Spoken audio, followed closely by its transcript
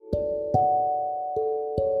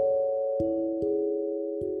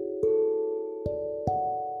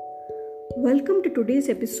Welcome to today's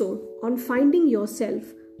episode on Finding Yourself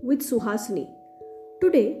with Suhasini.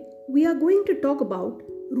 Today, we are going to talk about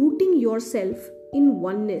rooting yourself in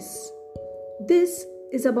oneness. This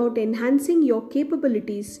is about enhancing your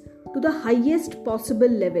capabilities to the highest possible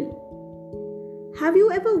level. Have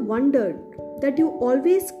you ever wondered that you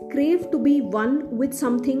always crave to be one with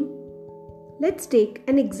something? Let's take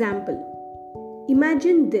an example.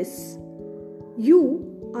 Imagine this. You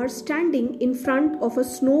are standing in front of a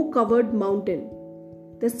snow-covered mountain.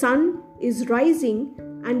 The sun is rising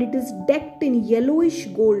and it is decked in yellowish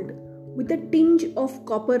gold with a tinge of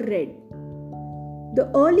copper red. The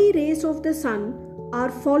early rays of the sun are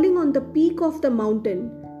falling on the peak of the mountain,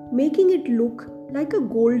 making it look like a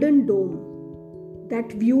golden dome.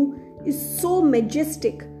 That view is so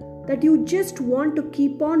majestic that you just want to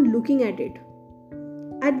keep on looking at it.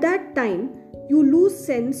 At that time, you lose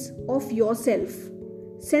sense of yourself,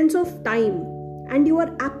 sense of time, and you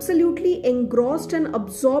are absolutely engrossed and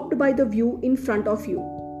absorbed by the view in front of you.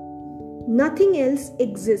 Nothing else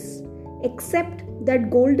exists except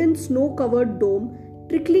that golden snow-covered dome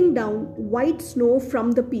trickling down white snow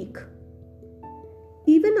from the peak.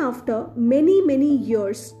 Even after many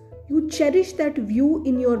years, you cherish that view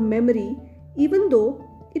in your memory even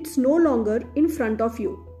though it's no longer in front of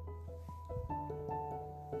you.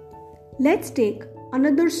 Let's take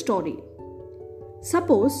another story.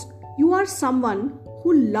 Suppose you are someone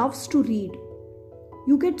who loves to read.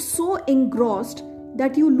 You get so engrossed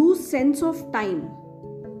that you lose sense of time.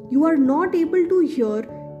 You are not able to hear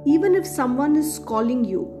even if someone is calling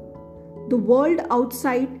you. The world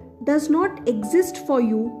outside does not exist for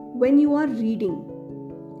you when you are reading.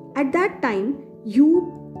 At that time,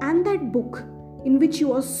 you and that book in which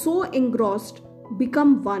you are so engrossed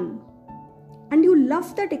become one. And you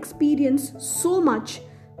love that experience so much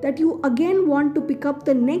that you again want to pick up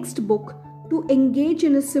the next book to engage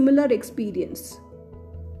in a similar experience.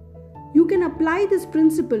 You can apply this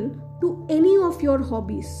principle to any of your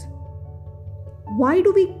hobbies. Why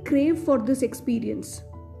do we crave for this experience?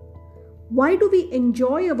 Why do we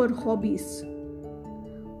enjoy our hobbies?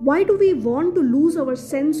 Why do we want to lose our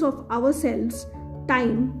sense of ourselves,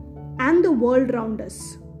 time, and the world around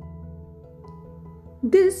us?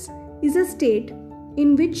 This is a state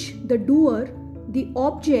in which the doer, the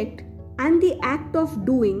object, and the act of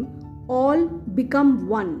doing all become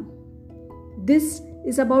one. This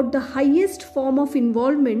is about the highest form of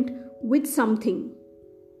involvement with something.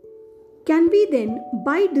 Can we then,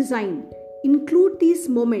 by design, include these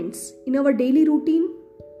moments in our daily routine?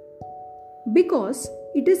 Because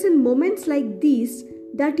it is in moments like these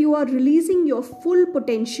that you are releasing your full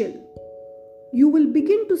potential. You will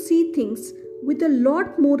begin to see things with a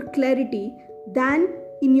lot more clarity than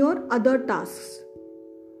in your other tasks.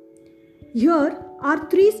 Here are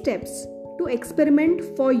 3 steps to experiment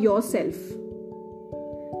for yourself.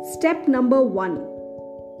 Step number 1.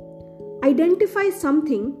 Identify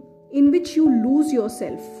something in which you lose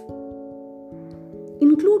yourself.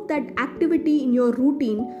 Include that activity in your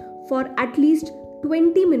routine for at least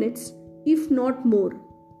 20 minutes, if not more.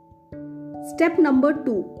 Step number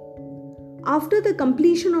 2. After the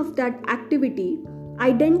completion of that activity,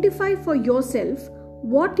 identify for yourself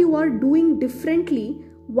what you are doing differently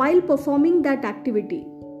while performing that activity.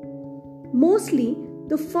 Mostly,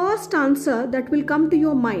 the first answer that will come to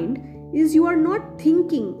your mind is you are not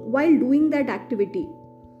thinking while doing that activity.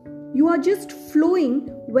 You are just flowing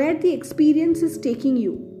where the experience is taking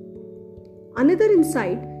you. Another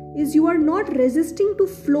insight is you are not resisting to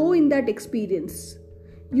flow in that experience.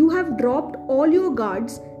 You have dropped all your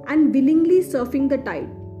guards and willingly surfing the tide.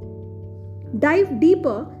 Dive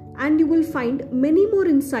deeper and you will find many more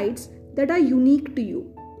insights that are unique to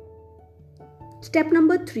you. Step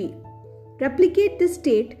number 3. Replicate this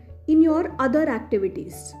state in your other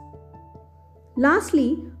activities.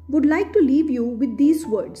 Lastly, would like to leave you with these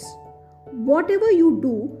words. Whatever you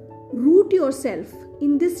do, root yourself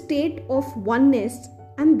in this state of oneness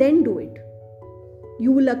and then do it.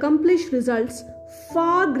 You will accomplish results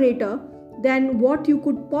far greater than what you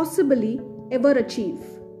could possibly ever achieve.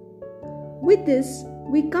 With this,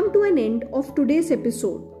 we come to an end of today's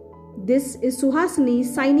episode. This is Suhasini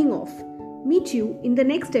signing off. Meet you in the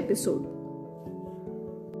next episode.